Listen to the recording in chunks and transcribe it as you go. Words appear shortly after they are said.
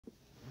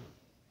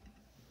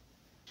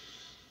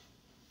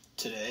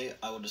Today,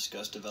 I will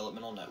discuss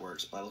developmental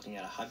networks by looking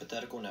at a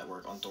hypothetical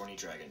network on thorny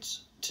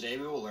dragons. Today,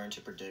 we will learn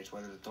to predict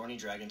whether the thorny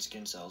dragon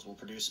skin cells will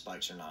produce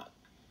spikes or not.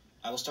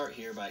 I will start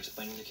here by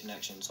explaining the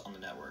connections on the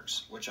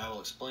networks, which I will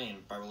explain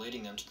by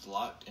relating them to the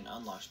locked and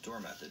unlocked door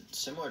method,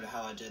 similar to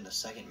how I did in the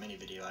second mini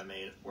video I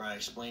made where I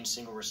explained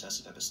single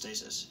recessive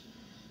epistasis.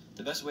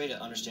 The best way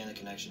to understand the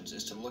connections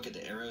is to look at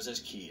the arrows as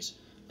keys,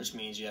 which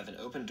means you have an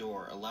open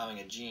door allowing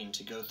a gene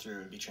to go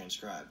through and be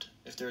transcribed.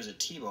 If there is a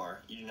T-bar,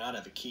 you do not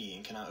have a key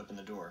and cannot open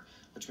the door,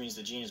 which means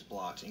the gene is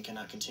blocked and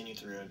cannot continue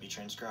through and be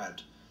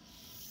transcribed.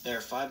 There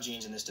are 5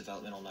 genes in this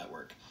developmental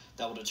network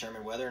that will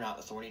determine whether or not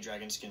the thorny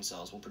dragon skin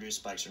cells will produce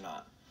spikes or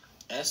not.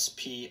 S,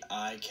 P,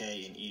 I,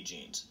 K, and E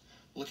genes.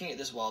 Looking at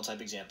this wild-type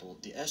example,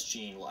 the S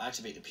gene will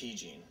activate the P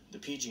gene. The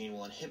P gene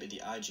will inhibit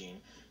the I gene,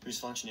 whose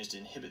function is to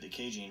inhibit the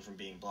K gene from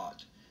being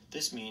blocked.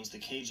 This means the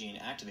K gene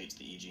activates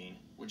the E gene,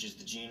 which is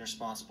the gene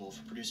responsible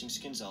for producing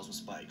skin cells with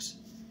spikes.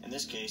 In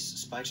this case,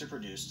 spikes are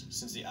produced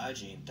since the I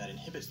gene that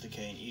inhibits the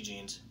K and E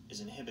genes is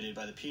inhibited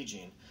by the P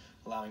gene,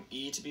 allowing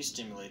E to be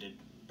stimulated,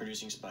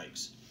 producing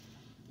spikes.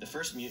 The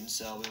first mutant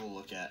cell we will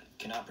look at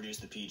cannot produce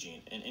the P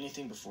gene, and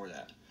anything before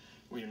that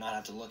we do not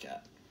have to look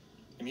at.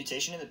 A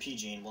mutation in the P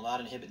gene will not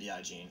inhibit the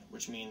I gene,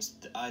 which means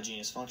the I gene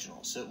is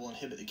functional, so it will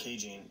inhibit the K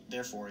gene,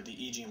 therefore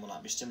the E gene will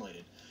not be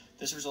stimulated.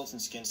 This results in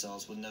skin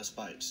cells with no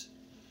spikes.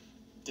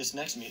 This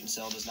next mutant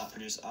cell does not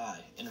produce I,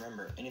 and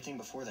remember, anything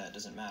before that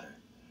doesn't matter.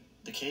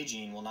 The K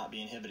gene will not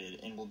be inhibited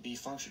and will be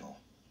functional,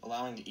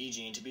 allowing the E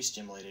gene to be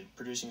stimulated,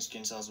 producing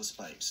skin cells with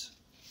spikes.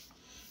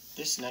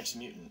 This next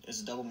mutant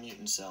is a double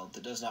mutant cell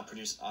that does not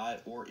produce I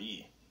or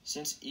E.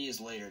 Since E is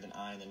later than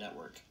I in the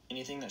network,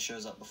 anything that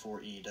shows up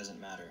before E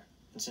doesn't matter,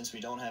 and since we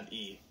don't have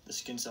E, the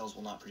skin cells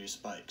will not produce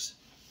spikes.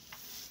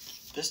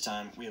 This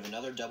time, we have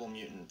another double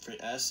mutant for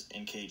S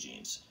and K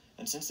genes.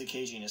 And since the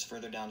K gene is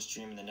further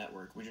downstream in the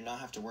network, we do not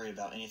have to worry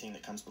about anything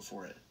that comes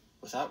before it.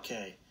 Without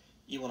K,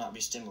 E will not be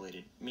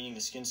stimulated, meaning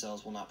the skin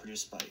cells will not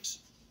produce spikes.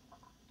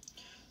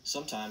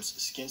 Sometimes,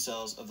 skin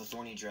cells of the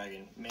thorny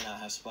dragon may not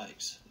have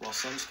spikes, while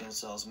some skin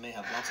cells may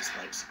have lots of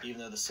spikes,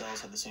 even though the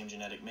cells have the same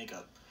genetic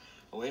makeup.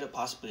 A way to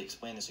possibly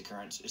explain this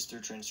occurrence is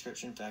through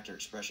transcription factor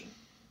expression.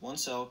 One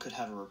cell could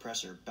have a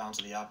repressor bound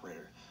to the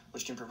operator,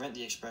 which can prevent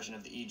the expression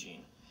of the E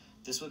gene.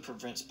 This would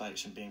prevent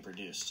spikes from being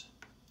produced.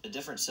 A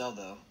different cell,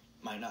 though,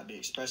 might not be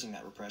expressing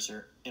that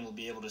repressor and will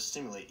be able to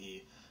stimulate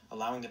E,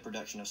 allowing the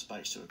production of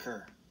spikes to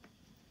occur.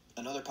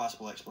 Another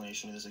possible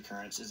explanation of this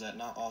occurrence is that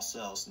not all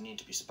cells need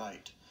to be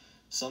spiked.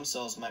 Some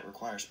cells might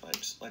require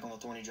spikes, like on the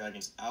thorny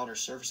dragon's outer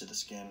surface of the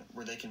skin,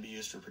 where they can be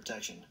used for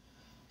protection.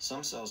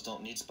 Some cells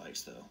don't need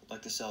spikes, though,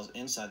 like the cells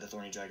inside the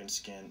thorny dragon's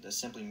skin that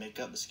simply make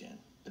up the skin,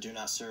 but do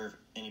not serve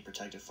any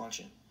protective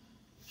function.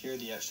 Here are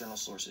the external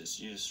sources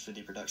used for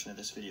the production of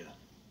this video.